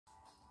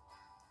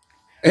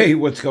Hey,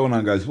 what's going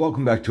on, guys?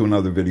 Welcome back to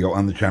another video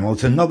on the channel.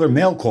 It's another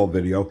mail call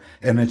video,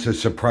 and it's a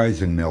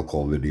surprising mail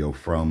call video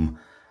from,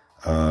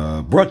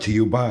 brought to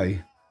you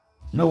by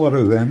no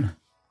other than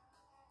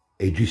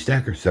A.G.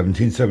 Stacker,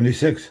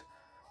 1776,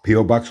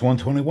 P.O. Box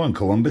 121,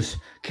 Columbus,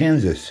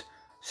 Kansas,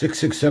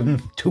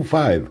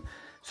 66725.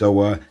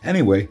 So,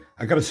 anyway,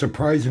 I got a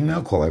surprising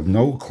mail call. I have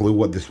no clue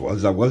what this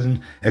was. I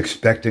wasn't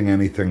expecting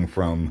anything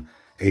from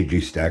A.G.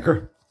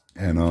 Stacker,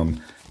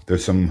 and,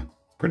 there's some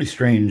pretty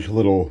strange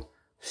little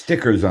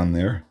stickers on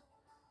there.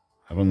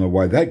 I don't know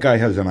why that guy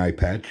has an eye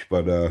patch,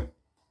 but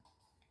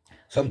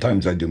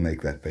sometimes I do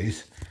make that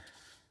face.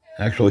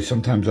 Actually,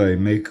 sometimes I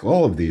make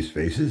all of these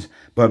faces.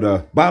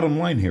 But bottom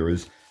line here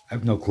is, I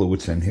have no clue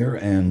what's in here.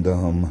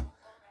 And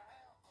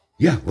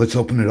yeah, let's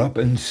open it up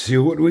and see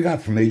what we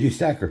got from A.G.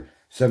 Stacker,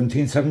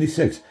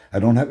 1776. I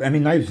don't have any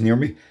knives near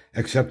me,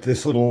 except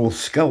this little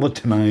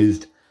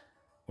skeletonized,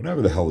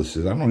 whatever the hell this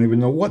is. I don't even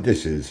know what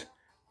this is,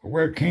 or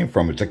where it came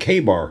from. It's a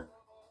K-bar.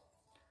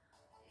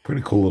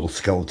 Pretty cool little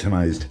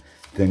skeletonized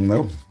thing,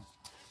 though.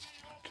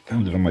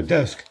 Found it on my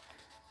desk.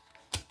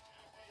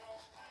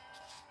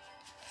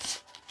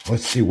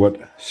 Let's see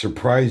what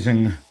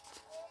surprising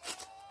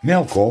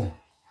mail call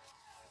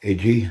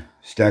A.G.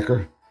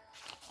 Stacker,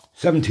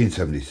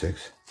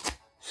 1776,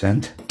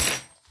 sent.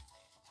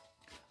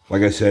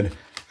 Like I said,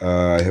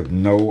 I have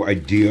no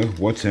idea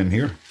what's in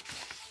here.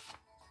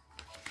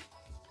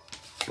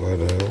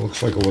 But it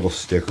looks like a little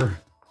sticker.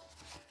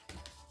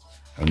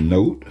 A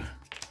note.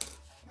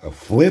 A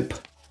flip?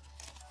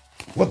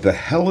 What the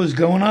hell is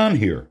going on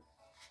here?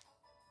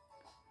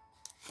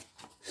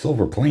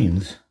 Silver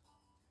Plains?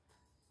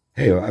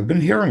 Hey, I've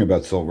been hearing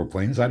about Silver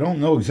Plains. I don't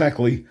know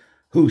exactly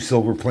who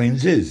Silver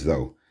Plains is,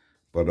 though.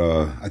 But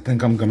I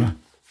think I'm going to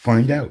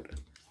find out.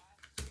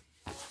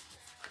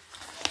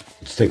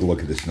 Let's take a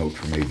look at this note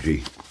from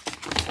AG.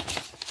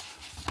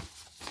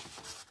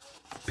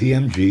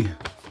 PMG.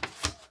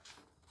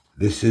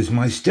 This is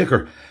my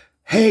sticker.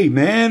 Hey,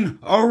 man.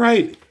 All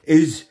right.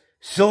 Is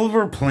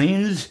Silver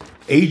Plains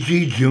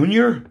AG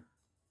Jr.?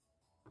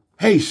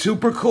 Hey,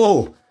 super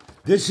cool.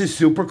 This is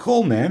super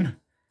cool, man.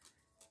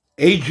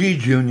 AG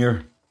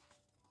Jr.,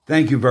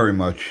 thank you very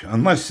much.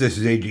 Unless this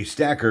is AG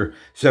Stacker,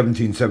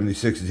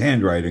 1776's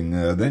handwriting,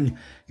 then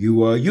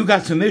you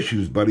got some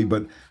issues, buddy,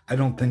 but I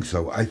don't think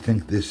so. I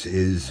think this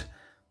is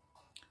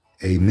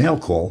a mail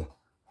call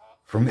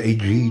from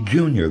AG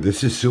Jr.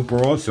 This is super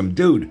awesome.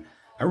 Dude,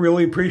 I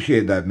really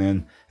appreciate that,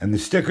 man. And the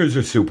stickers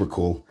are super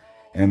cool.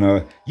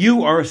 And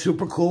you are a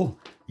super cool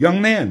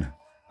young man,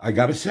 I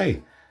gotta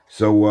say.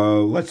 So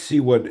let's see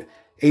what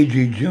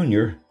A.G.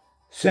 Jr.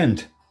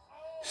 sent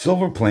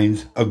Silver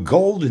Plains, a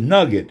gold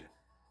nugget.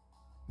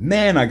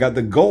 Man, I got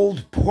the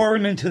gold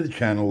pouring into the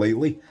channel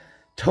lately.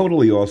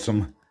 Totally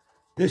awesome.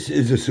 This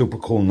is a super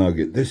cool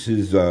nugget. This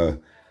is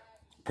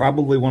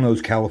probably one of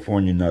those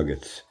California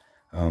nuggets,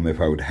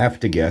 if I would have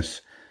to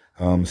guess.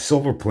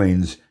 Silver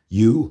Plains,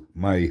 you,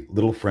 my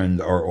little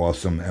friend, are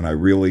awesome, and I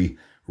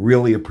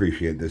really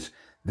appreciate this.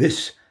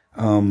 This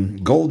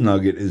gold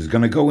nugget is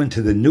going to go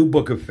into the new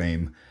Book of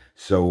Fame.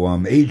 So,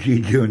 A.G.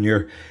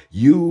 Jr.,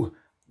 you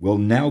will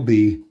now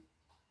be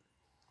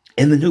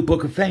in the new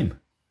Book of Fame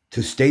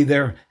to stay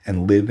there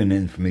and live in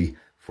infamy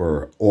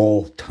for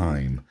all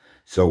time.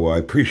 So, I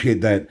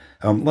appreciate that.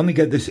 Let me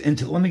get this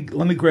into, let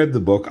me grab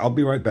the book. I'll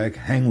be right back.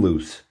 Hang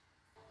loose.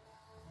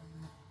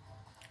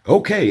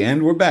 Okay,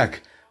 and we're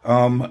back.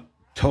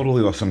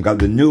 Totally awesome. Got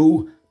the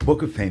new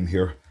Book of Fame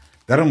here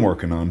that I'm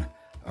working on.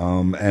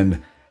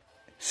 And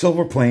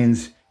Silver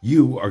Plains,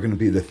 you are going to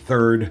be the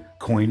third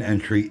coin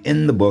entry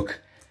in the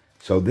book.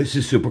 So this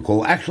is super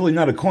cool. Actually,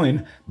 not a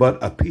coin,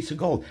 but a piece of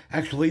gold.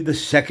 Actually, the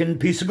second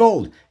piece of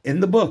gold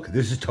in the book.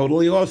 This is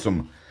totally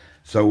awesome.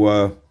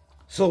 So,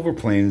 Silver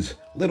Plains,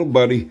 little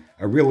buddy,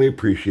 I really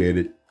appreciate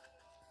it.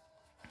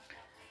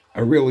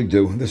 I really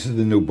do. This is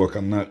the new book.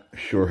 I'm not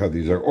sure how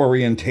these are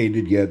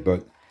orientated yet,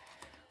 but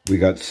we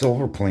got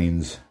Silver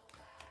Plains.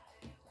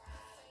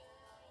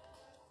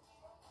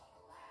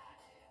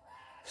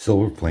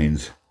 Silver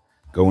Plains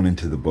going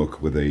into the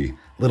book with a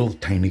little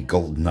tiny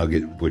gold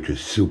nugget, which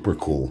is super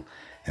cool.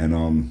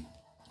 And,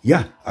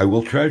 yeah, I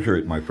will treasure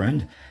it, my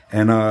friend.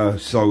 And,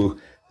 so,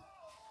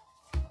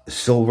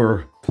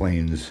 Silver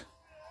Plains,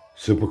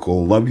 super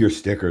cool. Love your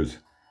stickers.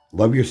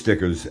 Love your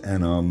stickers.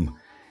 And,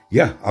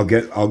 yeah, I'm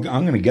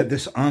going to get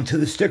this onto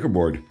the sticker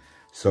board.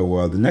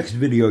 So, the next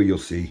video you'll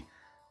see,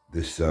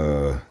 this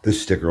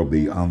sticker will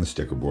be on the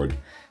sticker board.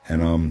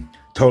 And,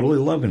 totally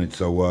loving it.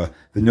 So,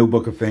 the new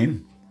Book of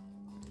Fame,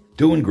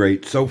 doing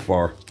great so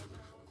far.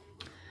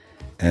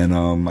 And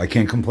I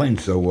can't complain.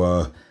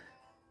 So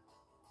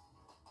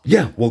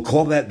yeah, we'll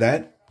call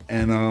that.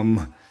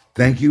 And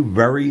thank you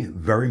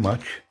very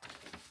much,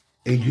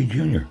 A.G.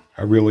 Jr.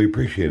 I really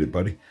appreciate it,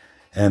 buddy.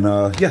 And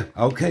yeah,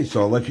 okay,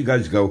 so I'll let you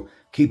guys go.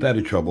 Keep out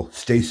of trouble.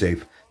 Stay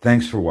safe.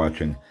 Thanks for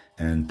watching.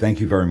 And thank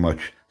you very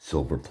much,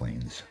 Silver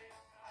Plains.